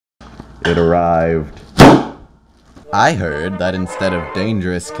it arrived. I heard that instead of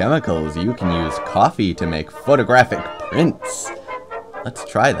dangerous chemicals, you can use coffee to make photographic prints. Let's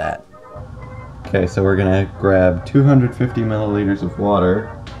try that. Okay, so we're gonna grab 250 milliliters of water.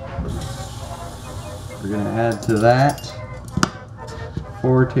 We're gonna add to that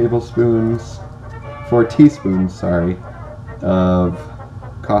 4 teaspoons, sorry, of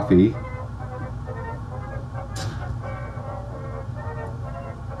coffee.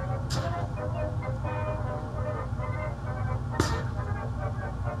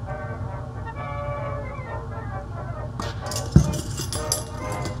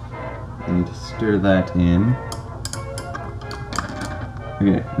 And stir that in.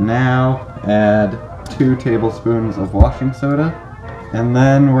 Okay, now add 2 tablespoons of washing soda, and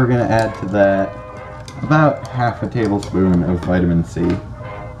then we're going to add to that about half a tablespoon of vitamin C.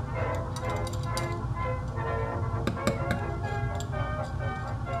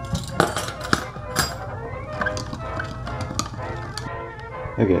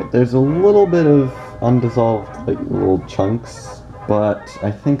 Okay, there's a little bit of undissolved, like, little chunks, but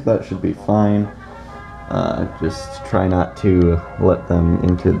I think that should be fine. Just try not to let them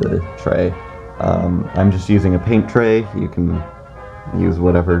into the tray. I'm just using a paint tray. You can use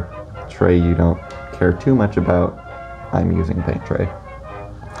whatever tray you don't care too much about. I'm using a paint tray.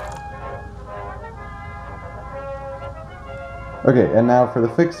 Okay, and now for the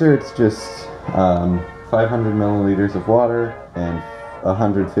fixer, it's just 500 milliliters of water and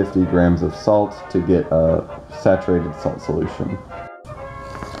 150 grams of salt to get a saturated salt solution.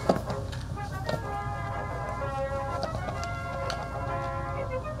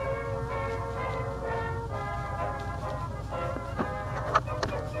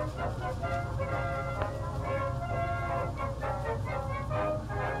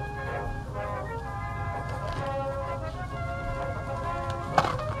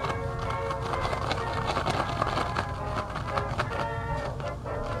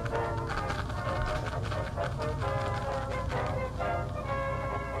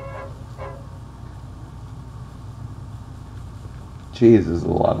 Cheese is a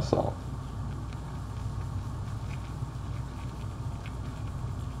lot of salt.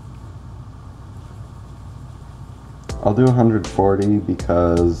 I'll do 140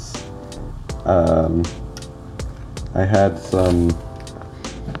 because I had some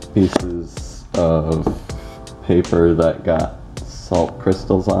pieces of paper that got salt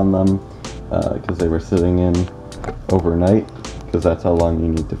crystals on them because they were sitting in overnight, because that's how long you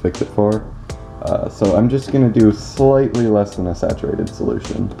need to fix it for. So I'm just going to do slightly less than a saturated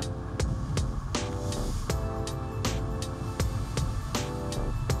solution.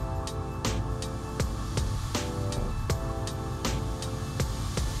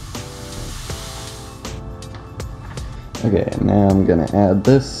 Okay, now I'm going to add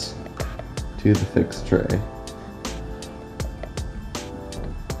this to the fixed tray.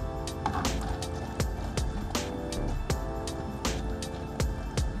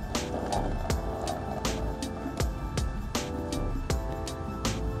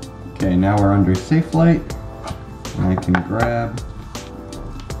 Okay, now we're under safe light, and I can grab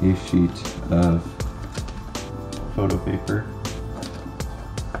a sheet of photo paper.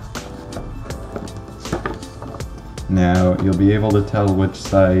 Now you'll be able to tell which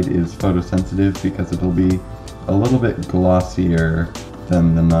side is photosensitive because it'll be a little bit glossier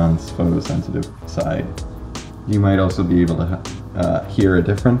than the non-photosensitive side. You might also be able to hear a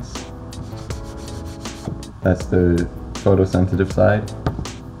difference. That's the photosensitive side.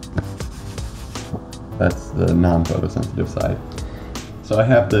 That's the non-photosensitive side. So I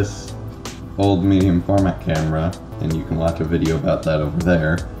have this old medium format camera, and you can watch a video about that over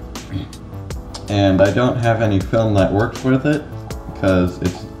there. And I don't have any film that works with it because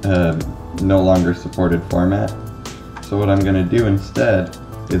it's no longer supported format. So what I'm going to do instead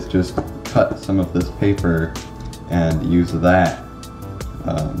is just cut some of this paper and use that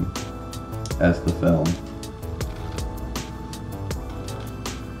as the film.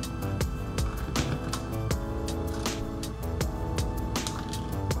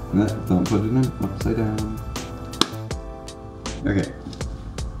 Don't put it in upside down. Okay,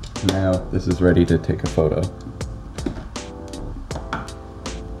 now this is ready to take a photo.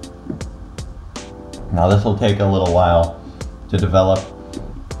 Now this will take a little while to develop.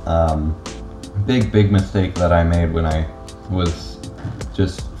 Big mistake that I made when I was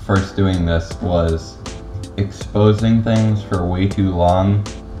just first doing this was exposing things for way too long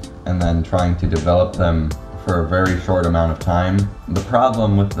and then trying to develop them for a very short amount of time. The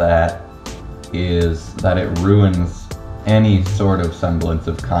problem with that is that it ruins any sort of semblance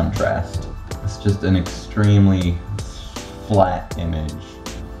of contrast. It's just an extremely flat image.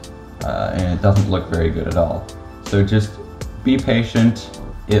 and it doesn't look very good at all. So just be patient.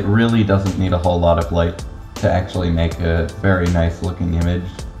 It really doesn't need a whole lot of light to actually make a very nice looking image.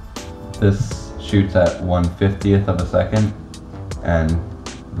 This shoots at 1/50th of a second, and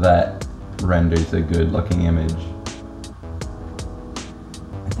that renders a good looking image.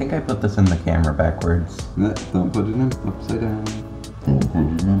 I think I put this in the camera backwards. Don't put it in upside down. Don't put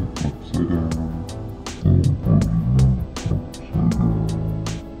it in upside down.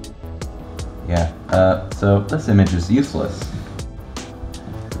 Yeah, so this image is useless.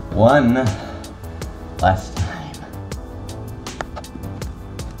 One last time.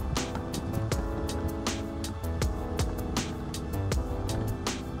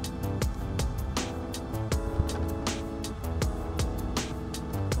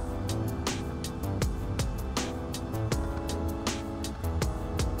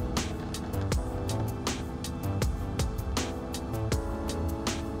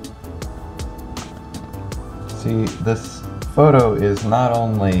 See, this photo is not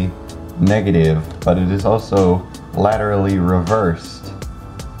only negative, but it is also laterally reversed,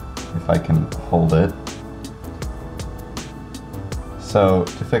 if I can hold it. So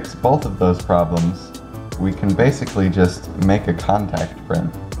to fix both of those problems, we can basically just make a contact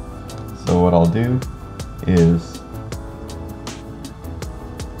print. So what I'll do is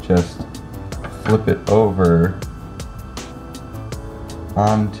just flip it over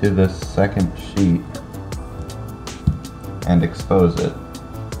onto the second sheet and expose it.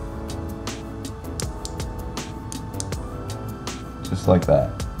 Just like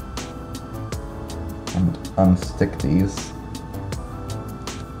that. And unstick these.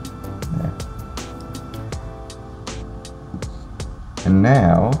 There. And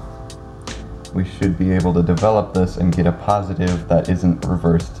now we should be able to develop this and get a positive that isn't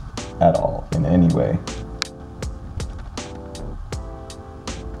reversed at all in any way.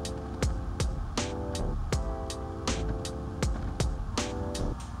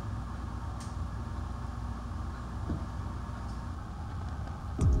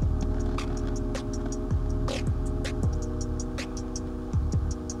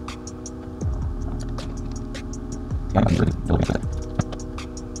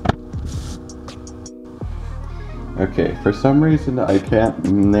 Okay, for some reason I can't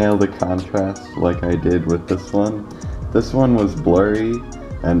nail the contrast like I did with this one. This one was blurry,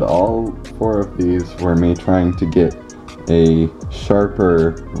 and all four of these were me trying to get a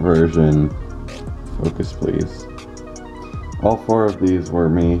sharper version. Focus, please. All four of these were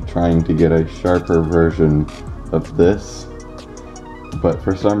me trying to get a sharper version of this, but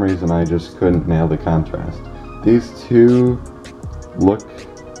for some reason I just couldn't nail the contrast. These two look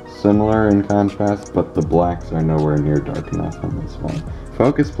similar in contrast, but the blacks are nowhere near dark enough on this one.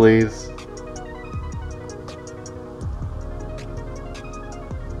 Focus, please.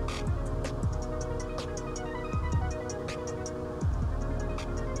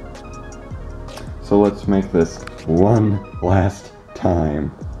 So let's make this one last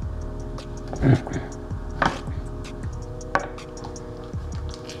time. I've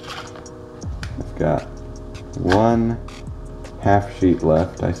got one half sheet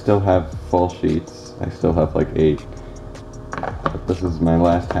left. I still have full sheets. I still have like 8. But this is my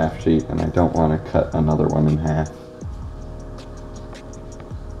last half sheet, and I don't want to cut another one in half.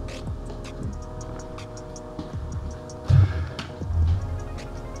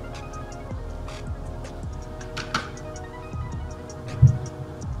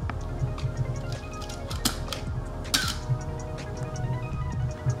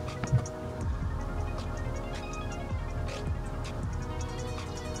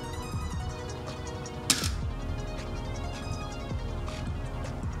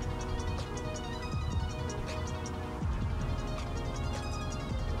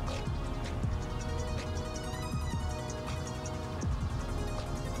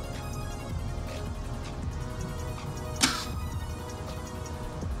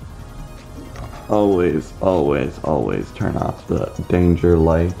 Always, always, always turn off the danger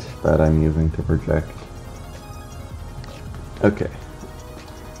light that I'm using to project. Okay.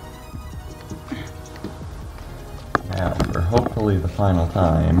 Now, for hopefully the final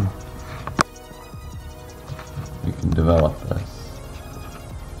time, we can develop this.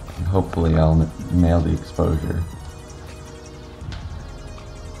 And hopefully I'll nail the exposure.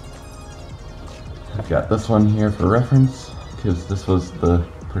 I've got this one here for reference, because this was the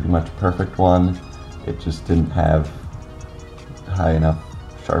pretty much perfect one. It just didn't have high enough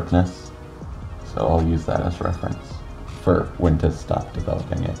sharpness, so I'll use that as reference for when to stop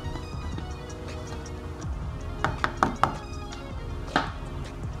developing it.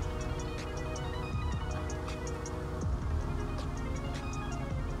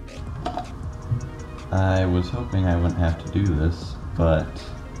 I was hoping I wouldn't have to do this, but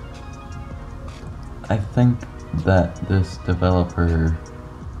I think that this developer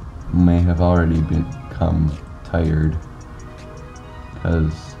may have already become tired,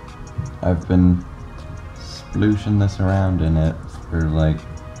 because I've been splooshing this around in it for like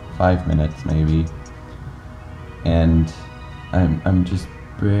 5 minutes maybe, and I'm just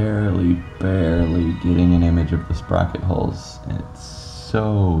barely getting an image of the sprocket holes. It's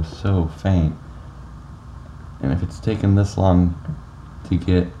so faint, and if it's taken this long to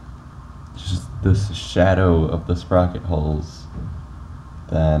get just this shadow of the sprocket holes,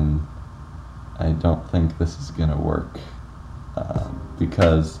 then I don't think this is gonna work,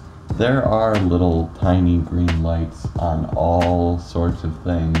 because there are little tiny green lights on all sorts of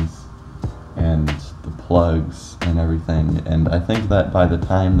things, and the plugs and everything, and I think that by the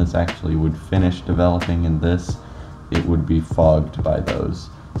time this actually would finish developing in this, it would be fogged by those.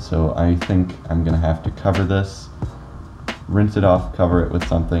 So I think I'm gonna have to cover this, rinse it off, cover it with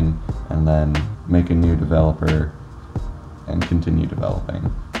something, and then make a new developer and continue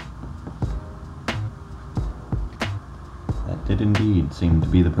developing. That did indeed seem to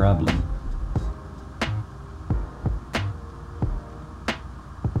be the problem.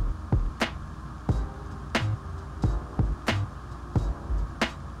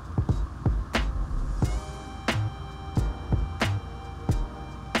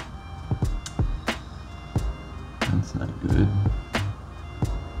 That's not good.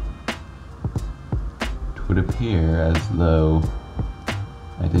 It would appear as though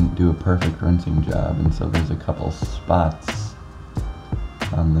I didn't do a perfect rinsing job, and so there's a couple spots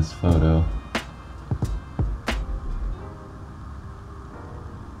on this photo.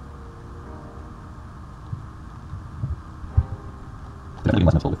 Alright,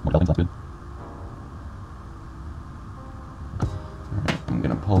 I'm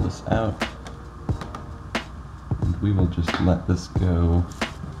gonna pull this out, and we will just let this go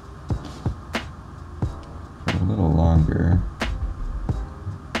for a little longer,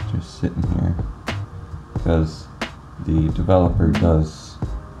 just sitting here, because the developer does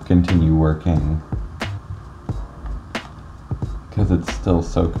continue working, because it's still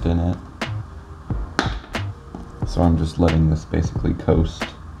soaked in it. So I'm just letting this basically coast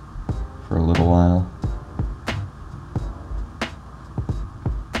for a little while.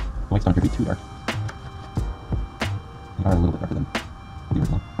 Lights don't have to be too dark. They are a little bit darker than the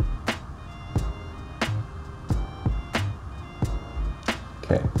original.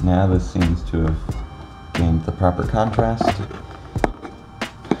 Okay, now this seems to have gained the proper contrast,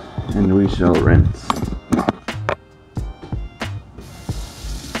 and we shall rinse.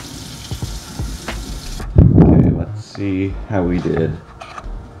 Okay, let's see how we did.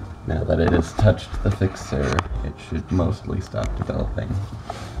 Now that it has touched the fixer, it should mostly stop developing.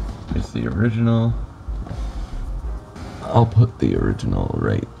 Here's the original. I'll put the original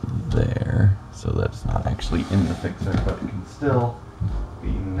right there, so that's not actually in the fixer, but it can still be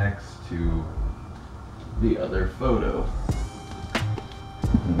next to the other photo.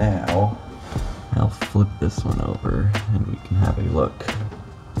 Now, I'll flip this one over and we can have a look.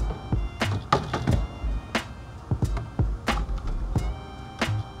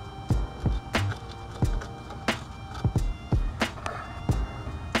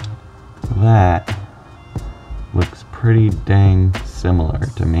 That looks pretty dang similar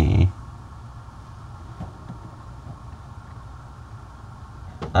to me.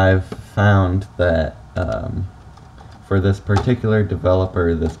 I've found that for this particular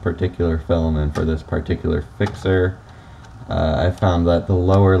developer, this particular film, and for this particular fixer, I found that the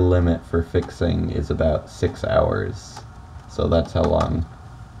lower limit for fixing is about 6 hours. So that's how long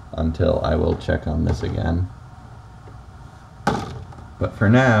until I will check on this again. But for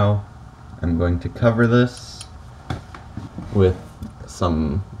now, I'm going to cover this with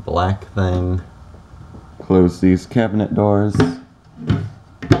some black thing, close these cabinet doors,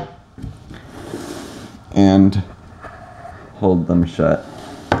 and hold them shut.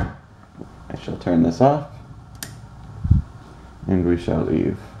 I shall turn this off, and we shall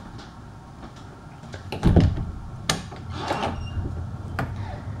leave.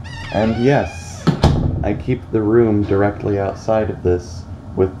 And yes, I keep the room directly outside of this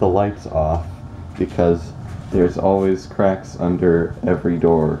with the lights off, because there's always cracks under every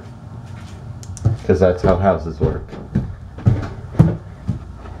door, because that's how houses work.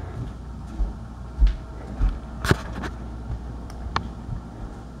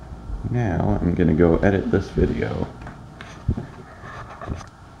 Now I'm gonna go edit this video.